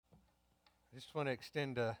I just want to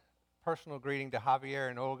extend a personal greeting to Javier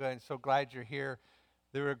and Olga, and so glad you're here.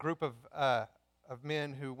 There were a group of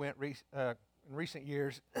men who went in recent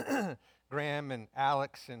years, Graham and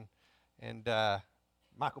Alex and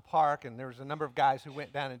Michael Park, and there was a number of guys who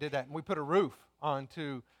went down and did that. And we put a roof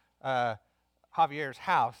onto Javier's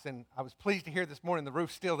house, and I was pleased to hear this morning the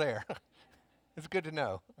roof's still there. It's good to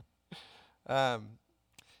know. So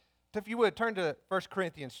if you would, turn to 1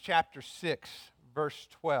 Corinthians chapter 6, verse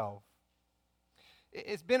 12.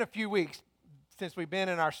 It's been a few weeks since we've been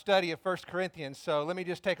in our study of 1 Corinthians, so let me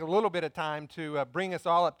just take a little bit of time to bring us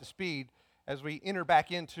all up to speed as we enter back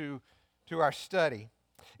into our study.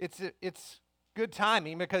 It's good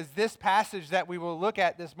timing because this passage that we will look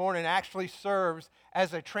at this morning actually serves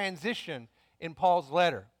as a transition in Paul's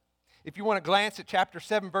letter. If you want to glance at chapter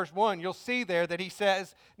 7, verse 1, you'll see there that he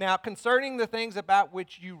says, "Now concerning the things about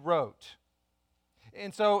which you wrote."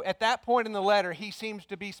 And so at that point in the letter, he seems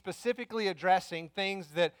to be specifically addressing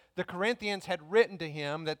things that the Corinthians had written to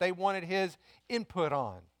him that they wanted his input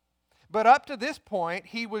on. But up to this point,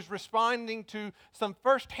 he was responding to some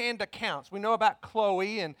first-hand accounts. We know about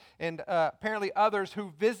Chloe and apparently others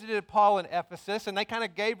who visited Paul in Ephesus, and they kind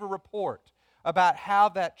of gave a report about how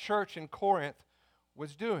that church in Corinth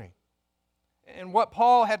was doing. And what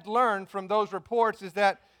Paul had learned from those reports is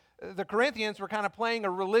that the Corinthians were kind of playing a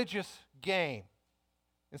religious game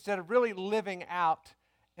instead of really living out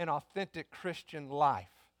an authentic Christian life.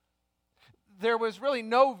 There was really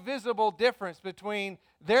no visible difference between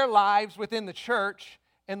their lives within the church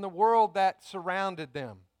and the world that surrounded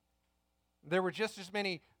them. There were just as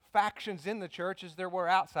many factions in the church as there were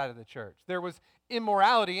outside of the church. There was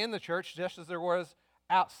immorality in the church just as there was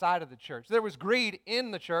outside of the church. There was greed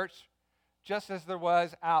in the church just as there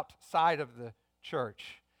was outside of the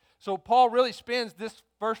church. So Paul really spends this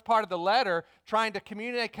first part of the letter trying to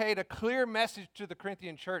communicate a clear message to the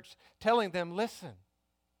Corinthian church, telling them, listen,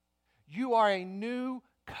 you are a new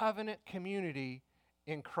covenant community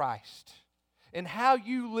in Christ. And how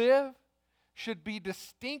you live should be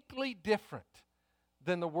distinctly different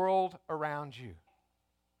than the world around you.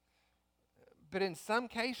 But in some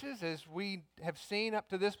cases, as we have seen up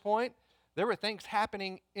to this point, there were things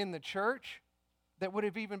happening in the church that would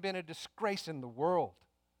have even been a disgrace in the world.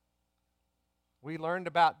 We learned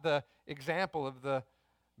about the example of the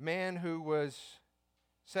man who was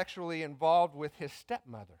sexually involved with his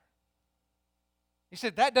stepmother. He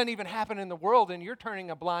said, that doesn't even happen in the world, and you're turning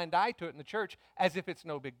a blind eye to it in the church as if it's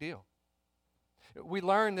no big deal. We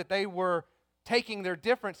learned that they were taking their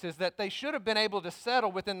differences that they should have been able to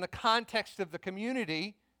settle within the context of the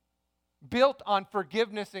community built on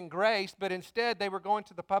forgiveness and grace, but instead they were going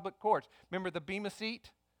to the public courts. Remember the Bema seat?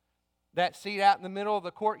 That seat out in the middle of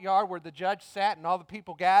the courtyard where the judge sat and all the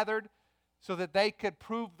people gathered so that they could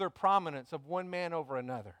prove their prominence of one man over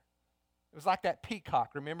another. It was like that peacock,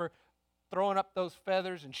 remember? Throwing up those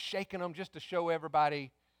feathers and shaking them just to show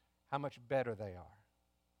everybody how much better they are.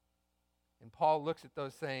 And Paul looks at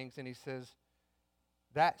those things and he says,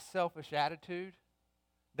 that selfish attitude,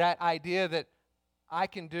 that idea that I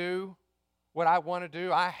can do what I want to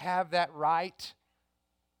do, I have that right,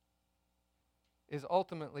 is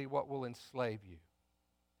ultimately what will enslave you.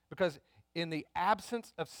 Because in the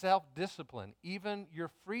absence of self-discipline, even your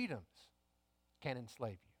freedoms can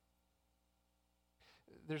enslave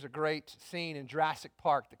you. There's a great scene in Jurassic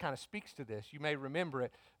Park that kind of speaks to this. You may remember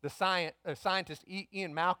it. The scientist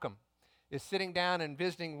Ian Malcolm is sitting down and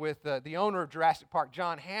visiting with the owner of Jurassic Park,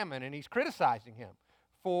 John Hammond, and he's criticizing him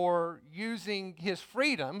for using his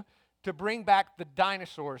freedom to bring back the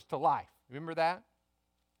dinosaurs to life. Remember that?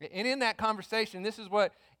 And in that conversation, this is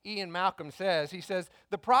what Ian Malcolm says. He says,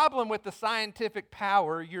 the problem with the scientific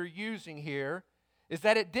power you're using here is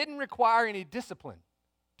that it didn't require any discipline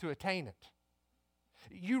to attain it.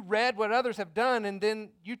 You read what others have done, and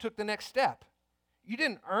then you took the next step. You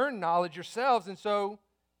didn't earn knowledge yourselves, and so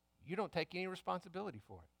you don't take any responsibility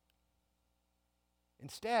for it.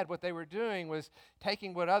 Instead, what they were doing was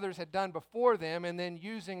taking what others had done before them and then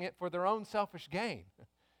using it for their own selfish gain.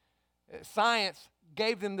 Science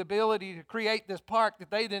gave them the ability to create this park that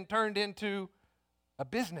they then turned into a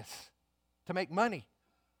business to make money.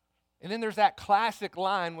 And then there's that classic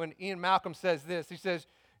line when Ian Malcolm says this. He says,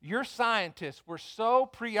 your scientists were so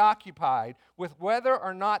preoccupied with whether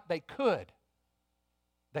or not they could,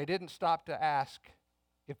 they didn't stop to ask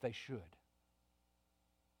if they should.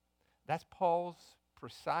 That's Paul's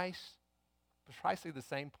precisely the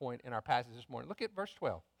same point in our passage this morning. Look at verse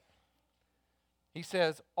 12. He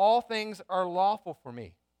says, all things are lawful for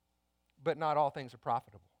me, but not all things are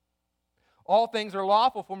profitable. All things are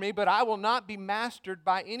lawful for me, but I will not be mastered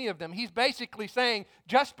by any of them. He's basically saying,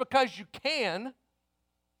 just because you can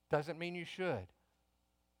Doesn't mean you should.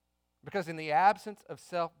 Because in the absence of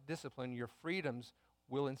self-discipline, your freedoms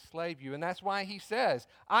will enslave you. And that's why he says,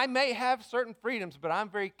 I may have certain freedoms, but I'm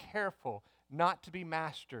very careful not to be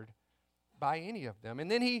mastered by any of them.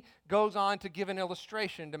 And then he goes on to give an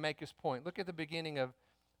illustration to make his point. Look at the beginning of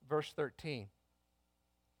verse 13.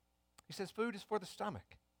 He says, food is for the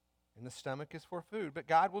stomach, and the stomach is for food, but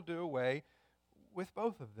God will do away with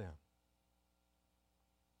both of them.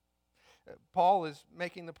 Paul is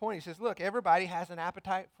making the point. He says, look, everybody has an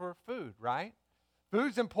appetite for food, right?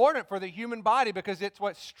 Food's important for the human body because it's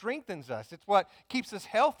what strengthens us. It's what keeps us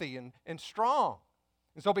healthy and strong.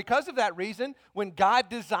 And so because of that reason, when God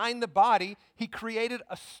designed the body, he created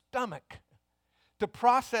a stomach to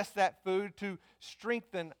process that food to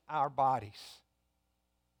strengthen our bodies.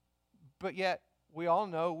 But yet, we all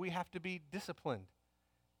know we have to be disciplined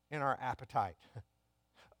in our appetite.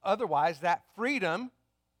 Otherwise, that freedom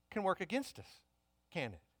can work against us,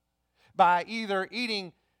 can it? By either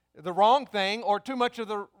eating the wrong thing or too much of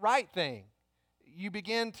the right thing, you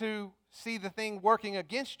begin to see the thing working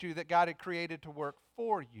against you that God had created to work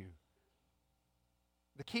for you.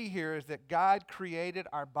 The key here is that God created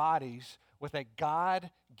our bodies with a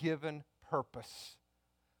God-given purpose,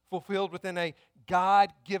 fulfilled within a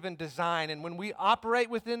God-given design. And when we operate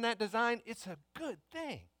within that design, it's a good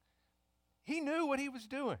thing. He knew what he was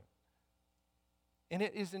doing. And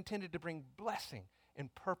it is intended to bring blessing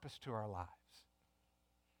and purpose to our lives.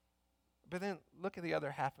 But then look at the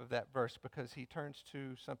other half of that verse, because he turns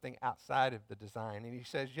to something outside of the design. And he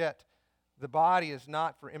says, yet the body is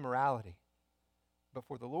not for immorality, but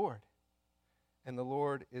for the Lord. And the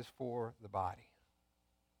Lord is for the body.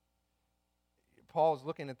 Paul is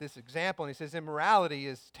looking at this example, and he says immorality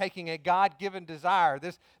is taking a God-given desire,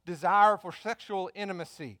 this desire for sexual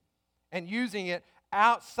intimacy, and using it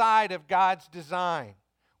outside of God's design,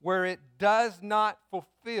 where it does not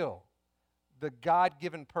fulfill the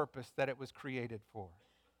God-given purpose that it was created for.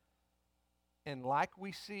 And like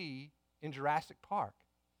we see in Jurassic Park,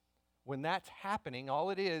 when that's happening,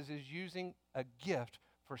 all it is using a gift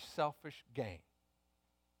for selfish gain.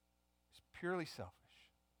 It's purely selfish.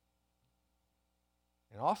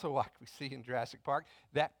 And also, like we see in Jurassic Park,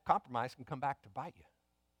 that compromise can come back to bite you.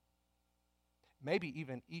 Maybe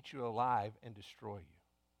even eat you alive and destroy you.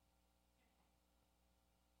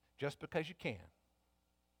 Just because you can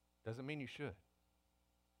doesn't mean you should.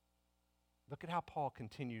 Look at how Paul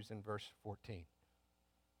continues in verse 14.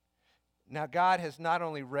 Now God has not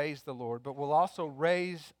only raised the Lord, but will also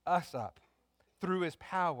raise us up through his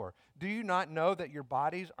power. Do you not know that your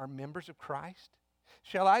bodies are members of Christ?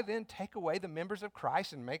 Shall I then take away the members of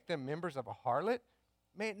Christ and make them members of a harlot?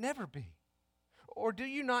 May it never be. Or do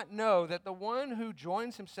you not know that the one who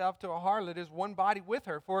joins himself to a harlot is one body with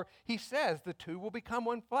her? For he says, the two will become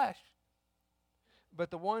one flesh. But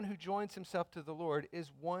the one who joins himself to the Lord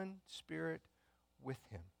is one spirit with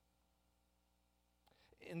him.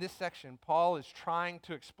 In this section, Paul is trying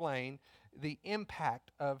to explain the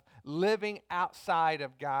impact of living outside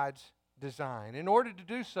of God's design. In order to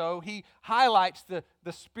do so, he highlights the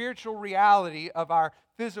spiritual reality of our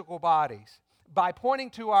physical bodies by pointing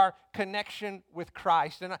to our connection with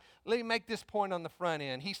Christ. And let me make this point on the front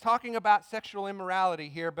end. He's talking about sexual immorality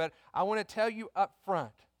here, but I want to tell you up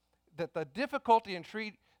front that the difficulty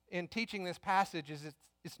in teaching this passage is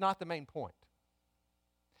it's not the main point.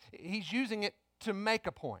 He's using it to make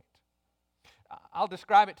a point. I'll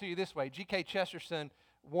describe it to you this way. G.K. Chesterton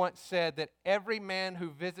once said that every man who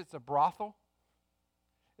visits a brothel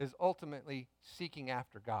is ultimately seeking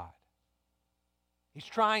after God. He's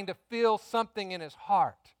trying to fill something in his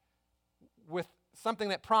heart with something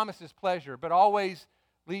that promises pleasure, but always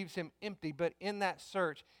leaves him empty. But in that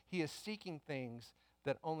search, he is seeking things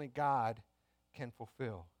that only God can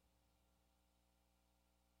fulfill.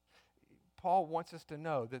 Paul wants us to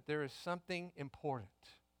know that there is something important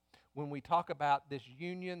when we talk about this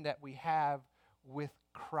union that we have with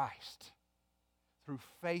Christ through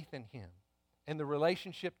faith in him and the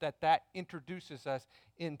relationship that introduces us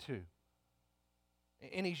into.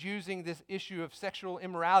 And he's using this issue of sexual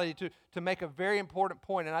immorality to make a very important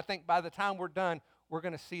point. And I think by the time we're done, we're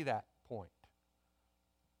going to see that point.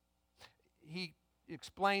 He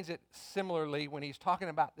explains it similarly when he's talking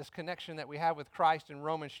about this connection that we have with Christ in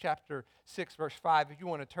Romans chapter 6, verse 5, if you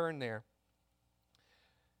want to turn there.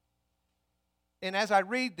 And as I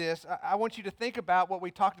read this, I want you to think about what we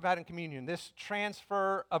talked about in communion, this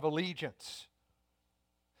transfer of allegiance,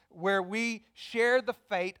 where we share the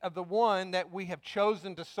fate of the one that we have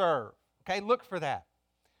chosen to serve. Okay, look for that.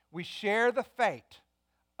 We share the fate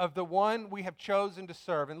of the one we have chosen to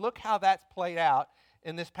serve. And look how that's played out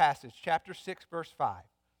in this passage, chapter 6, verse 5.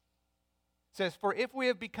 It says, for if we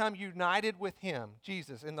have become united with him,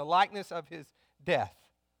 Jesus, in the likeness of his death,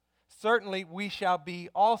 certainly we shall be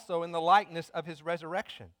also in the likeness of his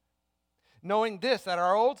resurrection. Knowing this, that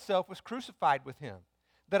our old self was crucified with him,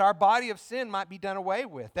 that our body of sin might be done away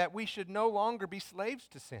with, that we should no longer be slaves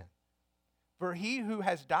to sin. For he who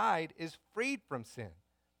has died is freed from sin.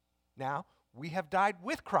 Now, we have died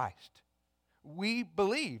with Christ. We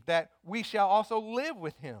believe that we shall also live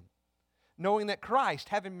with him, knowing that Christ,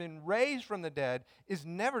 having been raised from the dead, is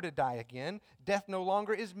never to die again. Death no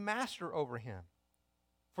longer is master over him.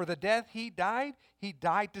 For the death he died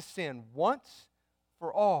to sin once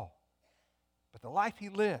for all. But the life he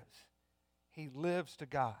lives to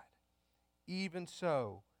God. Even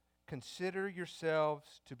so, consider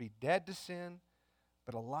yourselves to be dead to sin,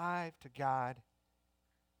 but alive to God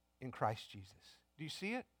in Christ Jesus. Do you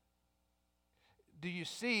see it? Do you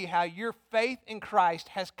see how your faith in Christ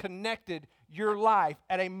has connected your life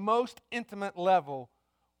at a most intimate level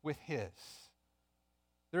with his?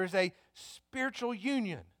 There is a spiritual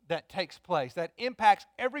union that takes place that impacts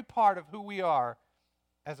every part of who we are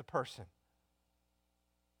as a person.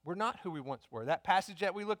 We're not who we once were. That passage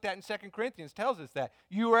that we looked at in 2 Corinthians tells us that.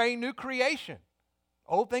 You are a new creation.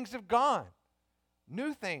 Old things have gone.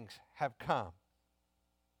 New things have come.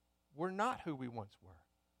 We're not who we once were.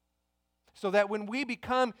 So that when we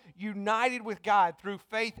become united with God through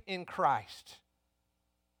faith in Christ,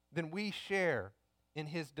 then we share in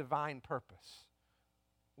his divine purpose.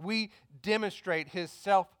 We demonstrate his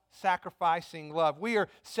self-sacrificing love. We are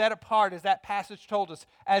set apart, as that passage told us,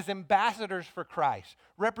 as ambassadors for Christ,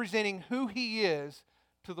 representing who he is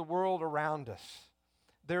to the world around us.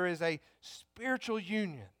 There is a spiritual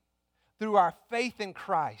union through our faith in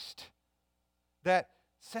Christ that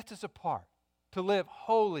sets us apart to live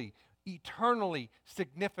holy, eternally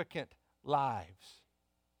significant lives.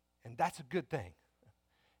 And that's a good thing.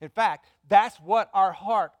 In fact, that's what our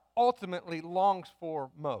heart ultimately longs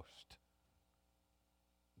for most.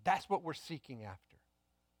 That's what we're seeking after.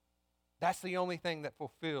 That's the only thing that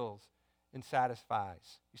fulfills and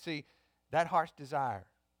satisfies. You see, that heart's desire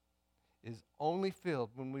is only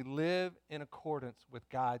filled when we live in accordance with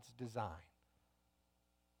God's design.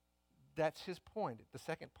 That's his point at the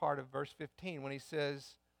second part of verse 15 when he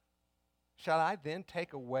says, shall I then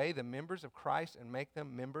take away the members of Christ and make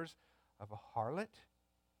them members of a harlot?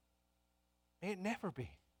 May it never be.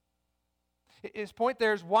 His point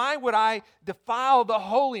there is, why would I defile the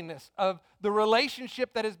holiness of the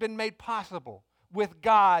relationship that has been made possible with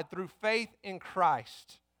God through faith in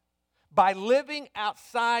Christ by living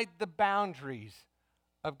outside the boundaries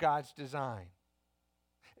of God's design?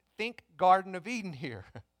 Think Garden of Eden here.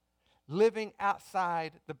 Living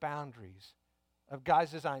outside the boundaries of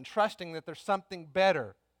God's design, trusting that there's something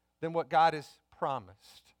better than what God has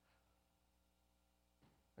promised.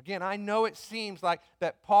 Again, I know it seems like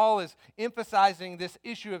that Paul is emphasizing this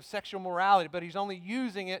issue of sexual morality, but he's only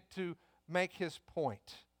using it to make his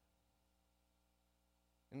point.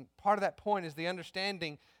 And part of that point is the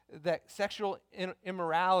understanding that sexual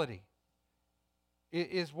immorality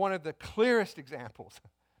is one of the clearest examples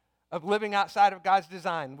of living outside of God's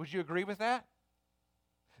design. Would you agree with that?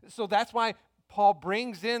 So that's why Paul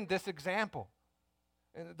brings in this example.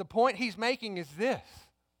 And the point he's making is this.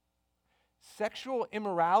 Sexual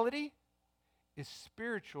immorality is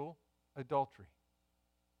spiritual adultery.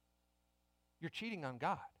 You're cheating on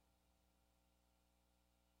God.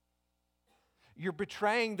 You're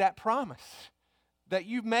betraying that promise that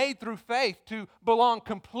you've made through faith to belong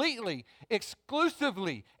completely,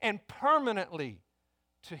 exclusively, and permanently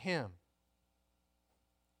to him.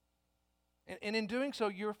 And in doing so,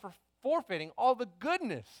 you're forfeiting all the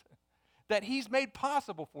goodness that he's made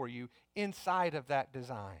possible for you inside of that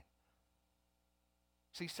design.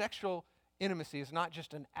 See, sexual intimacy is not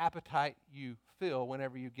just an appetite you feel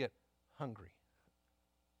whenever you get hungry.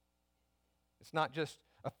 It's not just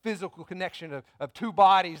a physical connection of two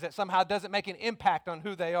bodies that somehow doesn't make an impact on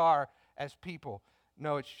who they are as people.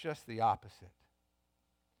 No, it's just the opposite.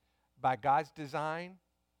 By God's design,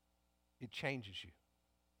 it changes you.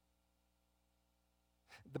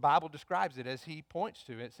 The Bible describes it as he points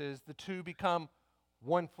to. It says the two become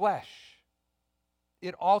one flesh.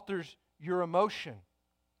 It alters your emotion.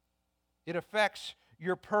 It affects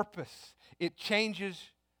your purpose. It changes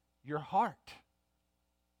your heart.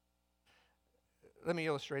 Let me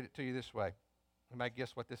illustrate it to you this way. Anybody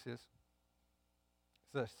guess what this is?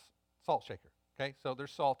 It's a salt shaker. Okay, so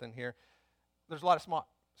there's salt in here. There's a lot of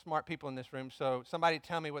smart people in this room, so somebody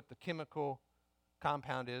tell me what the chemical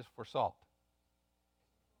compound is for salt.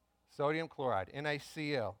 Sodium chloride,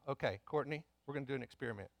 NaCl. Okay, Courtney, we're going to do an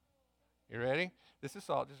experiment. You ready? This is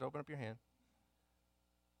salt. Just open up your hand.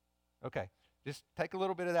 Okay, Just take a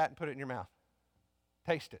little bit of that and put it in your mouth.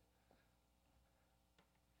 Taste it.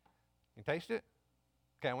 You taste it?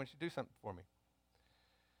 Okay, I want you to do something for me.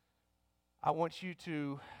 I want you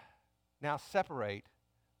to now separate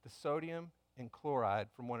the sodium and chloride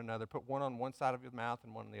from one another. Put one on one side of your mouth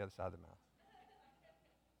and one on the other side of the mouth.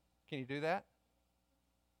 Can you do that?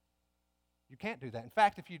 You can't do that. In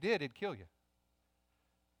fact, if you did, it'd kill you.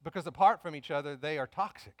 Because apart from each other, they are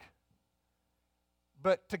toxic.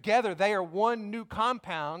 But together, they are one new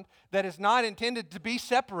compound that is not intended to be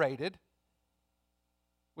separated,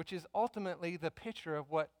 which is ultimately the picture of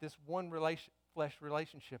what this one flesh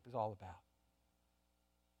relationship is all about.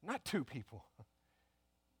 Not two people.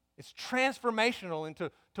 It's transformational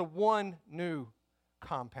into one new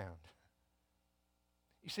compound.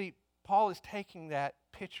 You see, Paul is taking that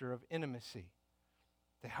picture of intimacy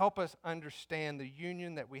to help us understand the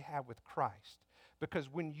union that we have with Christ. Because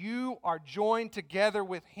when you are joined together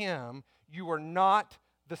with Him, you are not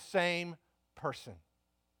the same person.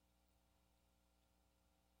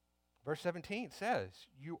 Verse 17 says,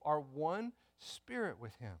 you are one spirit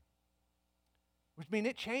with Him. Which means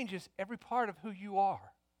it changes every part of who you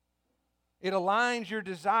are. It aligns your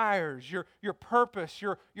desires, your purpose,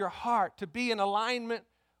 your heart to be in alignment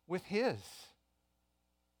with His.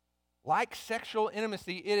 Like sexual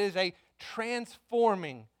intimacy, it is a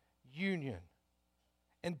transforming union.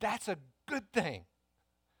 And that's a good thing.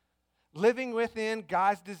 Living within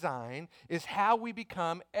God's design is how we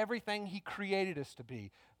become everything He created us to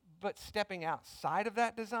be. But stepping outside of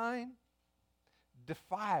that design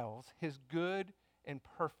defiles His good and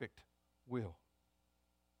perfect will.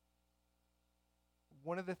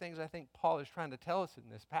 One of the things I think Paul is trying to tell us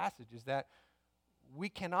in this passage is that we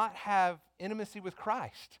cannot have intimacy with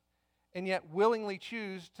Christ and yet willingly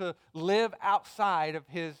choose to live outside of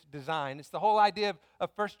His design. It's the whole idea of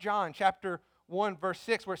 1 John chapter 1, verse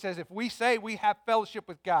 6, where it says, if we say we have fellowship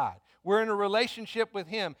with God, we're in a relationship with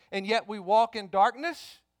Him, and yet we walk in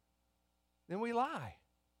darkness, then we lie.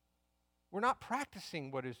 We're not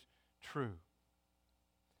practicing what is true.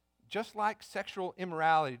 Just like sexual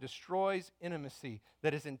immorality destroys intimacy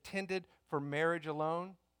that is intended for marriage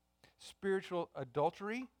alone, spiritual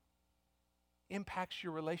adultery impacts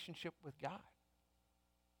your relationship with God.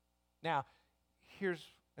 Now, here's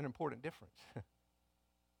an important difference.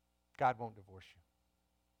 God won't divorce you.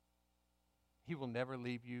 He will never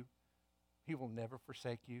leave you. He will never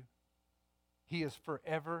forsake you. He is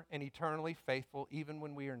forever and eternally faithful even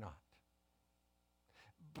when we are not.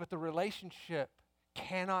 But the relationship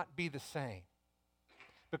cannot be the same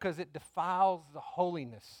because it defiles the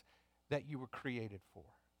holiness that you were created for.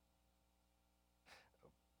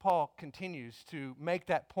 Paul continues to make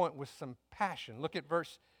that point with some passion. Look at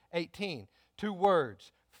verse 18. 2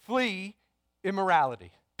 words. Flee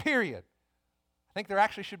immorality. Period. I think there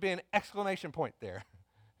actually should be an exclamation point there.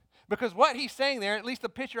 Because what he's saying there, at least the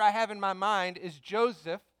picture I have in my mind, is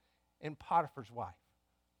Joseph and Potiphar's wife.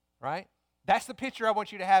 Right? That's the picture I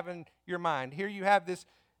want you to have in your mind. Here you have this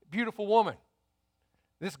beautiful woman,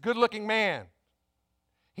 this good-looking man.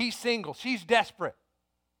 He's single. She's desperate.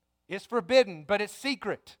 It's forbidden, but it's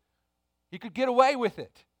secret. He could get away with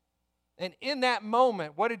it. And in that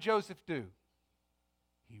moment, what did Joseph do?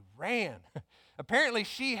 He ran. Apparently,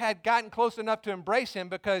 she had gotten close enough to embrace him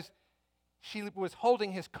because she was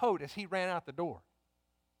holding his coat as he ran out the door.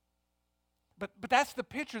 But that's the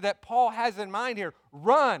picture that Paul has in mind here.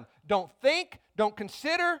 Run. Don't think. Don't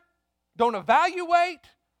consider. Don't evaluate.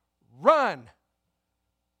 Run.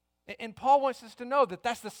 And Paul wants us to know that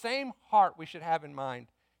that's the same heart we should have in mind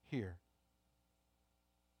here.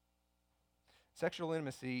 Sexual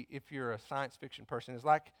intimacy, if you're a science fiction person, is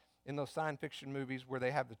like in those science fiction movies where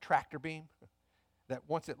they have the tractor beam that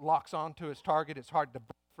once it locks onto its target, it's hard to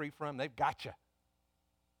break free from. They've got you.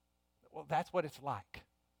 Well, that's what it's like.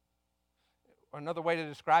 Another way to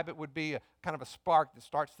describe it would be a kind of a spark that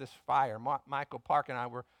starts this fire. Michael Park and I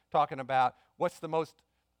were talking about what's the most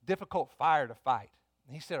difficult fire to fight.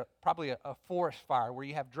 And he said probably a forest fire where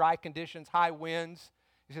you have dry conditions, high winds.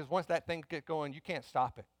 He says once that thing gets going, you can't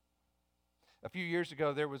stop it. A few years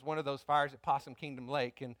ago, there was one of those fires at Possum Kingdom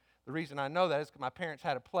Lake, and the reason I know that is because my parents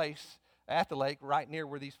had a place at the lake right near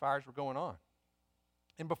where these fires were going on.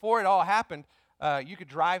 And before it all happened, you could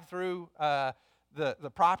drive through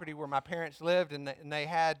the property where my parents lived, and they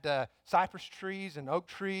had cypress trees and oak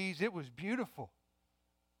trees. It was beautiful.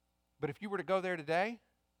 But if you were to go there today,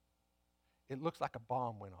 it looks like a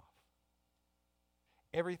bomb went off.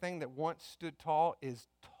 Everything that once stood tall is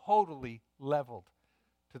totally leveled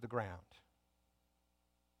to the ground.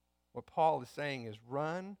 What Paul is saying is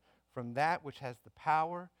run from that which has the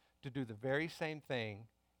power to do the very same thing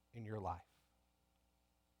in your life.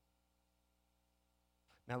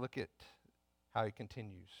 Now look at how he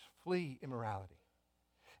continues. Flee immorality.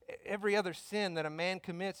 Every other sin that a man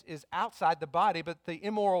commits is outside the body, but the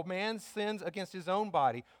immoral man sins against his own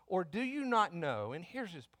body. Or do you not know, and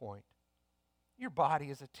here's his point, your body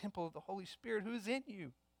is a temple of the Holy Spirit who is in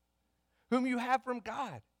you, whom you have from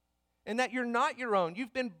God, and that you're not your own.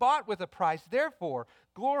 You've been bought with a price. Therefore,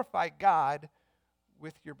 glorify God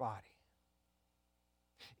with your body.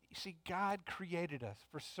 You see, God created us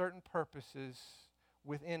for certain purposes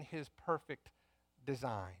within his perfect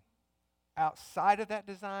design. Outside of that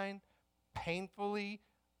design, painfully,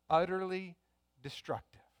 utterly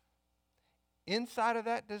destructive. Inside of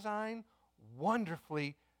that design,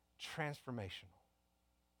 wonderfully transformational.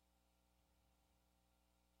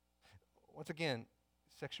 Once again,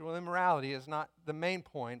 sexual immorality is not the main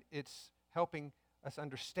point. It's helping us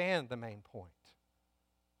understand the main point.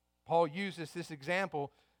 Paul uses this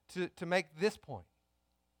example to make this point,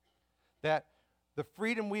 that the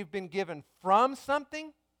freedom we've been given from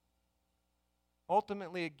something,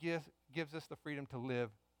 ultimately it gives us the freedom to live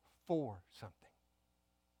for something.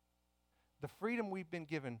 The freedom we've been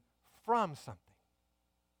given from something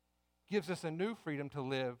gives us a new freedom to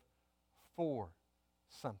live for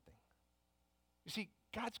something. You see,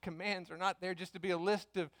 God's commands are not there just to be a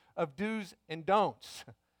list of do's and don'ts.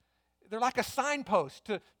 They're like a signpost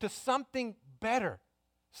to something better,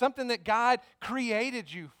 something that God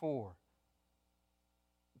created you for.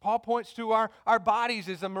 Paul points to our bodies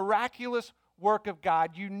as a miraculous work of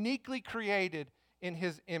God, uniquely created in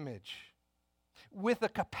his image, with a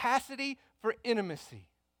capacity for intimacy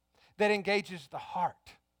that engages the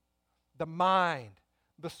heart, the mind,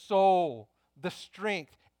 the soul, the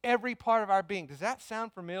strength, every part of our being. Does that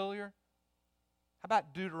sound familiar? How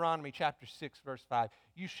about Deuteronomy chapter 6, verse 5?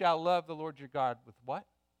 You shall love the Lord your God with what?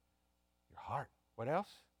 Your heart. What else?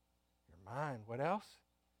 Your mind. What else?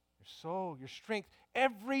 Your soul, your strength,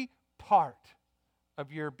 every part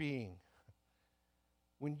of your being.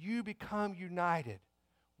 When you become united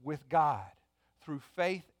with God through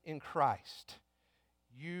faith in Christ,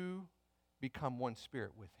 you become one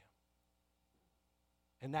spirit with him.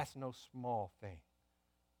 And that's no small thing.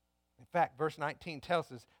 In fact, verse 19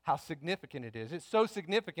 tells us how significant it is. It's so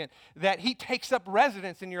significant that he takes up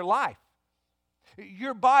residence in your life.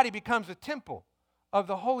 Your body becomes a temple of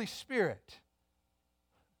the Holy Spirit.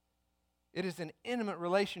 It is an intimate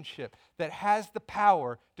relationship that has the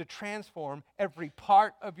power to transform every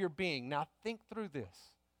part of your being. Now think through this.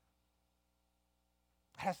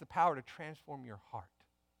 It has the power to transform your heart,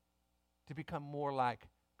 to become more like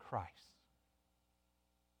Christ,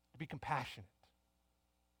 to be compassionate,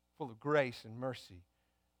 full of grace and mercy,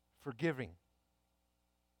 forgiving.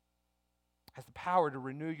 It has the power to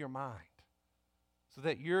renew your mind so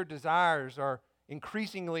that your desires are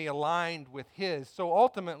increasingly aligned with his. So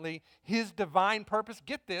ultimately, his divine purpose,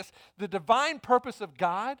 get this, the divine purpose of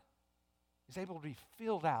God is able to be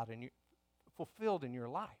fulfilled in your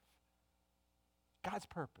life. God's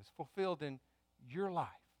purpose fulfilled in your life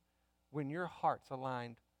when your heart's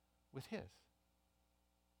aligned with his.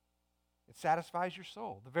 It satisfies your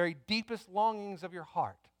soul. The very deepest longings of your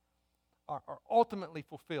heart are ultimately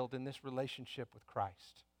fulfilled in this relationship with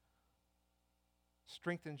Christ.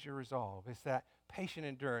 Strengthens your resolve. It's that patient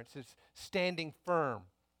endurance. It's standing firm,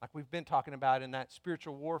 like we've been talking about in that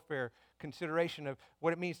spiritual warfare consideration of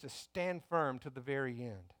what it means to stand firm to the very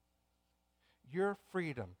end. Your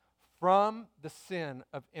freedom from the sin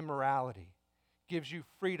of immorality gives you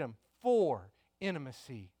freedom for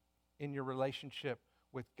intimacy in your relationship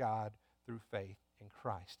with God through faith in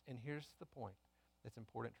Christ. And here's the point that's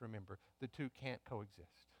important to remember. The two can't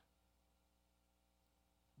coexist.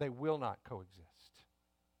 They will not coexist.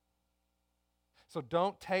 So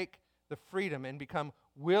don't take the freedom and become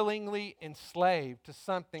willingly enslaved to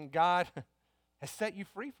something God has set you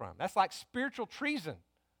free from. That's like spiritual treason.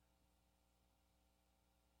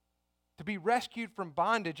 To be rescued from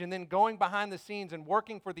bondage and then going behind the scenes and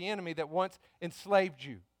working for the enemy that once enslaved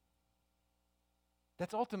you.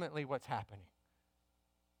 That's ultimately what's happening.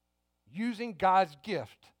 Using God's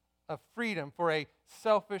gift of freedom for a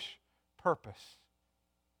selfish purpose.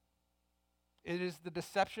 It is the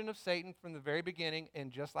deception of Satan from the very beginning,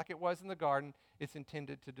 and just like it was in the garden, it's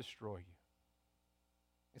intended to destroy you.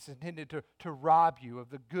 It's intended to rob you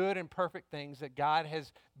of the good and perfect things that God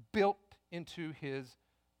has built into his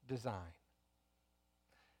design.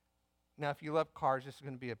 Now, if you love cars, this is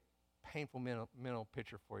going to be a painful mental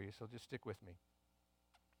picture for you, so just stick with me.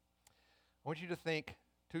 I want you to think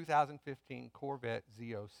 2015 Corvette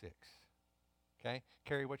Z06. Okay?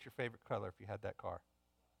 Carrie, what's your favorite color if you had that car?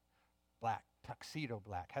 Black, tuxedo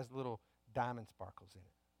black, has little diamond sparkles in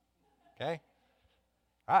it. Okay?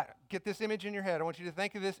 All right, get this image in your head. I want you to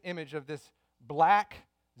think of this image of this black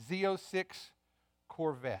Z06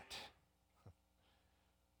 Corvette.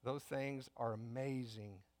 Those things are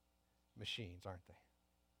amazing machines, aren't they?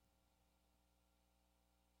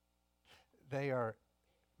 They are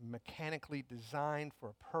mechanically designed for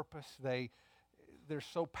a purpose. They're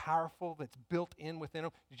so powerful that's built in within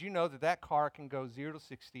them. Did you know that that car can go 0 to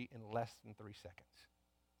 60 in less than 3 seconds?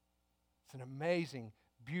 It's an amazing,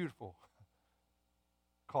 beautiful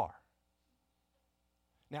car.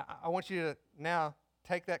 Now, I want you to now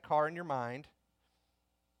take that car in your mind,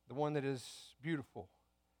 the one that is beautiful,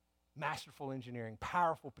 masterful engineering,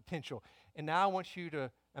 powerful potential, and now I want you to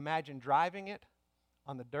imagine driving it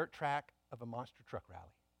on the dirt track of a monster truck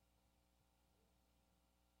rally.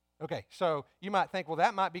 Okay, so you might think, well,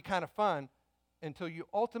 that might be kind of fun until you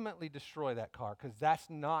ultimately destroy that car, because that's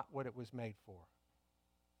not what it was made for.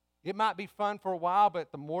 It might be fun for a while,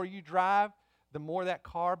 but the more you drive, the more that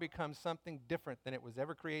car becomes something different than it was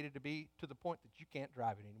ever created to be, to the point that you can't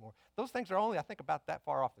drive it anymore. Those things are only, I think, about that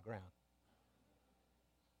far off the ground.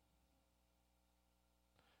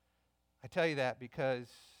 I tell you that because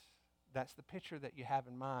that's the picture that you have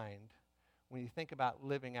in mind when you think about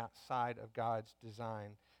living outside of God's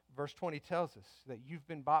design. Verse 20 tells us that you've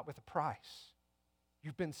been bought with a price.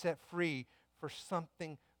 You've been set free for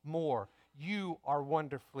something more. You are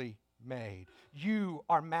wonderfully made. You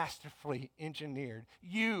are masterfully engineered.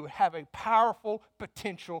 You have a powerful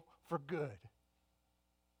potential for good.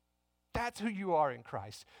 That's who you are in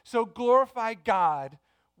Christ. So glorify God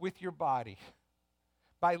with your body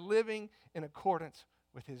by living in accordance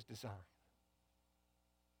with His design.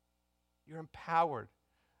 You're empowered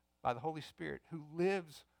by the Holy Spirit who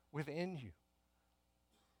lives within you,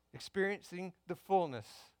 experiencing the fullness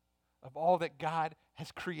of all that God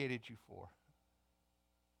has created you for.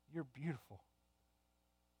 You're beautiful,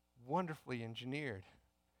 wonderfully engineered,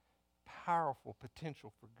 powerful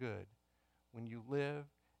potential for good when you live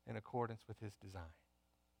in accordance with His design.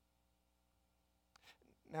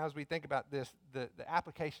 Now, as we think about this, the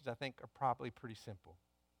applications, I think, are probably pretty simple.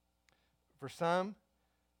 For some,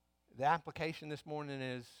 the application this morning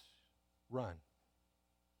is run.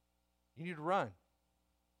 You need to run.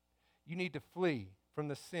 You need to flee from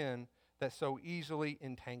the sin that so easily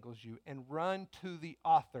entangles you and run to the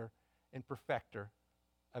author and perfecter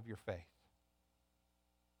of your faith.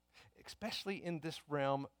 Especially in this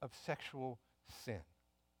realm of sexual sin.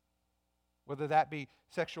 Whether that be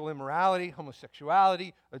sexual immorality,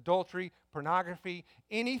 homosexuality, adultery, pornography,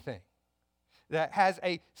 anything that has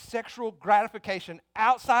a sexual gratification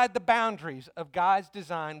outside the boundaries of God's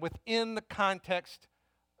design within the context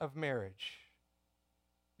of marriage.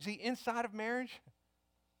 You see, inside of marriage,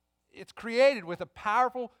 it's created with a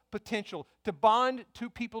powerful potential to bond two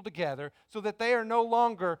people together so that they are no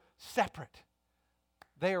longer separate.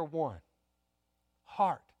 They are one.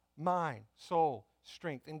 Heart, mind, soul,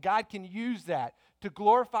 strength. And God can use that to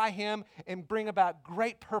glorify Him and bring about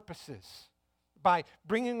great purposes by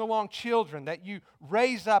bringing along children that you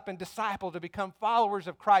raise up and disciple to become followers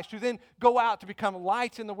of Christ, who then go out to become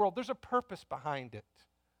lights in the world. There's a purpose behind it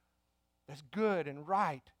that's good and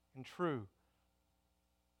right and true.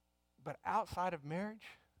 But outside of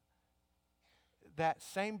marriage, that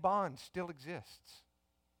same bond still exists.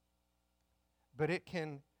 But it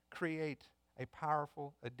can create a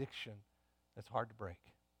powerful addiction that's hard to break.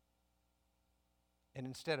 And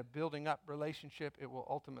instead of building up relationship, it will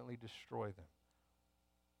ultimately destroy them.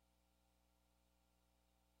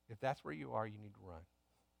 If that's where you are, you need to run.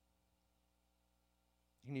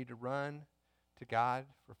 You need to run to God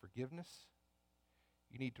for forgiveness.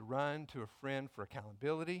 You need to run to a friend for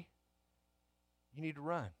accountability. You need to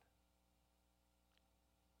run.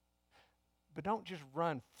 But don't just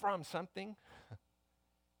run from something.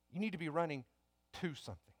 You need to be running to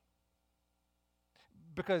something.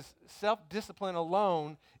 Because self-discipline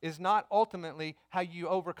alone is not ultimately how you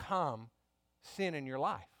overcome sin in your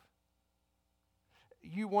life.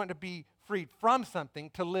 You want to be freed from something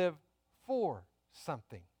to live for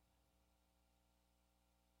something.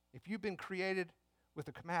 If you've been created with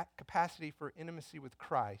a capacity for intimacy with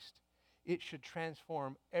Christ, it should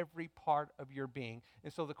transform every part of your being.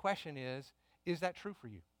 And so the question is that true for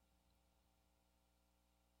you?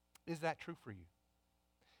 Is that true for you?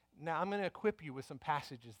 Now, I'm going to equip you with some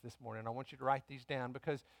passages this morning. I want you to write these down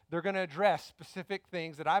because they're going to address specific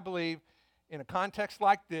things that I believe in a context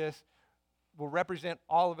like this will represent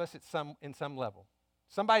all of us in some level.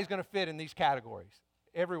 Somebody's going to fit in these categories.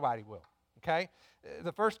 Everybody will, okay?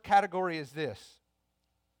 The first category is this.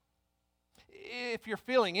 If you're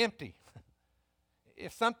feeling empty,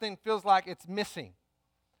 if something feels like it's missing,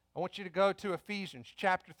 I want you to go to Ephesians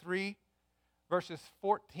chapter 3, verses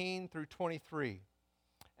 14 through 23.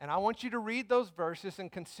 And I want you to read those verses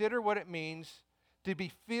and consider what it means to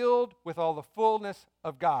be filled with all the fullness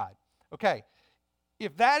of God. Okay,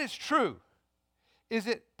 if that is true, is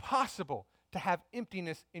it possible to have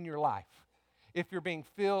emptiness in your life if you're being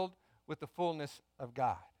filled with the fullness of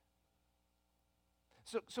God?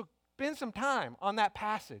 So spend some time on that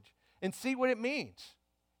passage and see what it means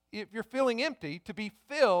if you're feeling empty to be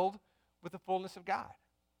filled with the fullness of God.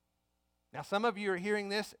 Now, some of you are hearing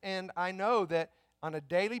this, and I know that on a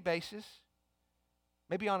daily basis,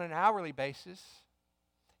 maybe on an hourly basis,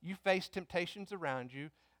 you face temptations around you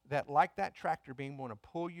that, like that tractor beam, want to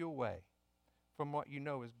pull you away from what you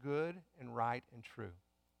know is good and right and true.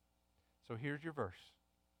 So here's your verse,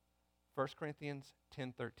 1 Corinthians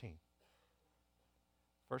 10:13.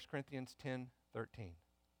 1 Corinthians 10:13.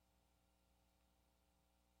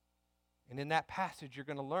 And in that passage, you're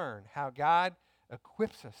going to learn how God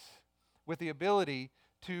equips us with the ability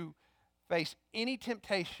to face any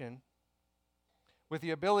temptation, with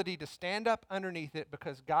the ability to stand up underneath it,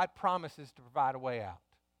 because God promises to provide a way out.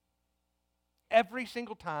 Every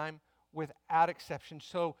single time, without exception.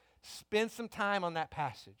 So spend some time on that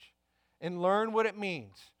passage and learn what it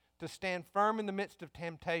means to stand firm in the midst of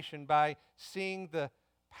temptation by seeing the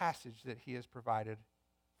passage that he has provided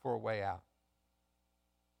for a way out.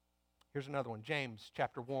 Here's another one, James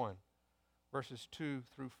chapter 1, verses 2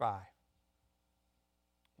 through 5. I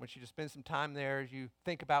want you to spend some time there as you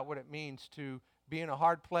think about what it means to be in a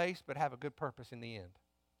hard place but have a good purpose in the end.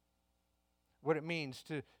 What it means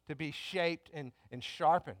to be shaped and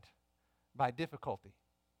sharpened by difficulty.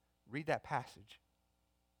 Read that passage.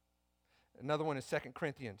 Another one is 2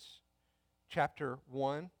 Corinthians chapter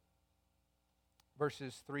 1,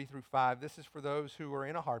 verses 3 through 5. This is for those who are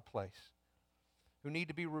in a hard place, who need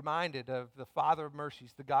to be reminded of the Father of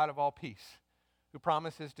mercies, the God of all peace, who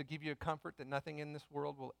promises to give you a comfort that nothing in this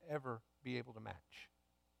world will ever be able to match.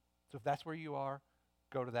 So if that's where you are,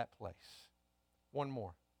 go to that place. One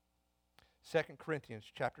more. 2 Corinthians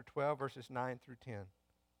chapter 12, verses 9 through 10.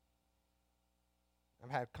 I've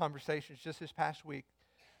had conversations just this past week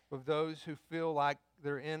with those who feel like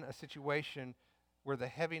they're in a situation where the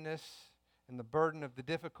heaviness and the burden of the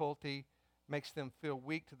difficulty makes them feel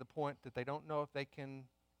weak to the point that they don't know if they can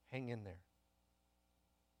hang in there.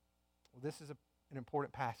 Well, this is an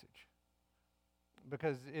important passage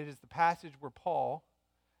because it is the passage where Paul,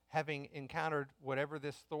 having encountered whatever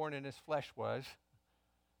this thorn in his flesh was,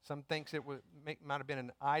 some thinks it might have been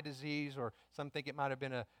an eye disease, or some think it might have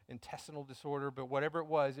been an intestinal disorder, but whatever it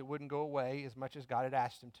was, it wouldn't go away as much as God had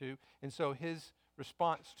asked him to. And so his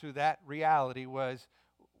response to that reality was,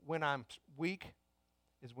 when I'm weak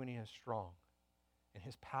is when he is strong. And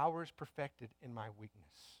his power is perfected in my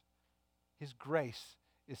weakness. His grace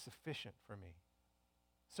is sufficient for me.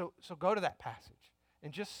 So go to that passage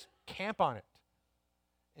and just camp on it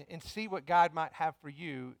and see what God might have for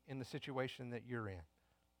you in the situation that you're in.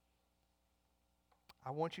 I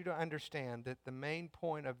want you to understand that the main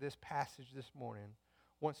point of this passage this morning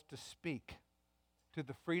wants to speak to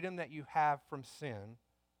the freedom that you have from sin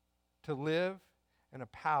to live in a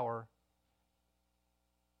power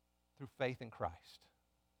through faith in Christ,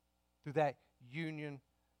 through that union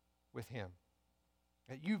with him.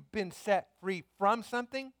 That you've been set free from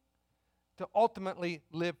something to ultimately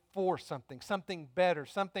live for something better,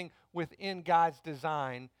 something within God's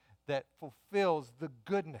design that fulfills the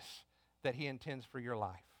goodness that he intends for your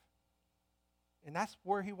life. And that's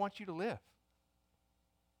where he wants you to live.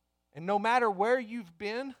 And no matter where you've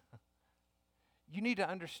been, you need to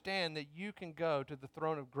understand that you can go to the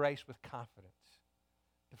throne of grace with confidence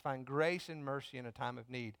to find grace and mercy in a time of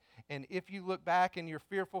need. And if you look back and you're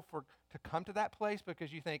fearful to come to that place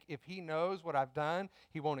because you think, if he knows what I've done,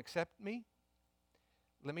 he won't accept me,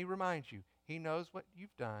 let me remind you, he knows what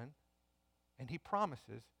you've done, and he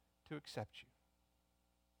promises to accept you.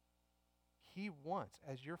 He wants,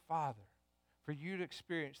 as your Father, for you to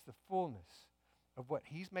experience the fullness of what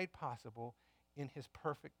he's made possible in his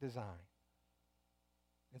perfect design.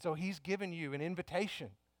 And so he's given you an invitation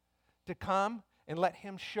to come and let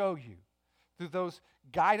him show you through those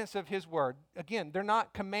guidance of his word. Again, they're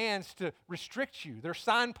not commands to restrict you. They're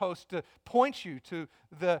signposts to point you to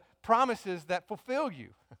the promises that fulfill you.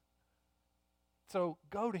 So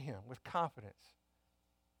go to him with confidence,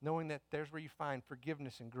 knowing that there's where you find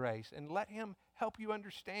forgiveness and grace, and let him help you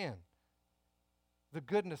understand the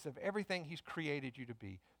goodness of everything he's created you to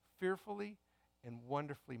be, fearfully and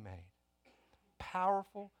wonderfully made.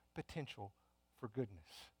 Powerful potential for goodness.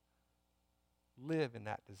 Live in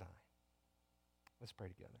that design. Let's pray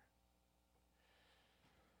together.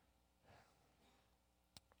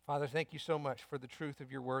 Father, thank you so much for the truth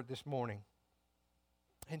of your word this morning.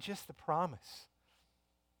 And just the promise,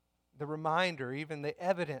 the reminder, even the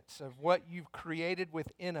evidence of what you've created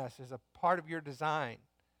within us as a part of your design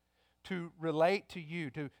to relate to you,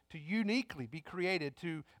 to uniquely be created,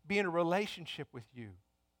 to be in a relationship with you.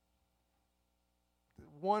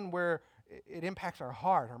 One where it impacts our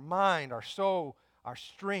heart, our mind, our soul, our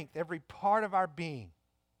strength, every part of our being.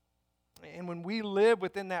 And when we live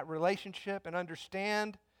within that relationship and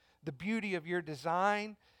understand the beauty of your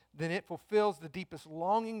design, then it fulfills the deepest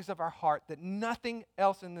longings of our heart that nothing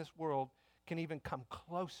else in this world can even come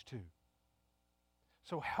close to.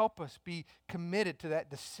 So help us be committed to that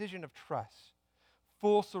decision of trust,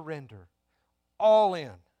 full surrender, all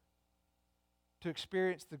in, to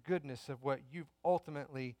experience the goodness of what you've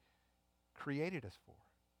ultimately created us for.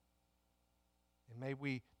 And may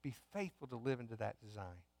we be faithful to live into that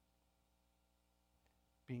design,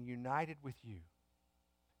 being united with you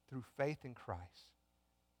through faith in Christ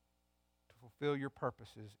to fulfill your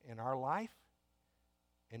purposes in our life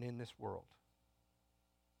and in this world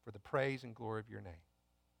for the praise and glory of your name.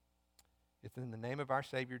 It's in the name of our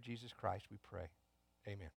Savior, Jesus Christ, we pray. Amen.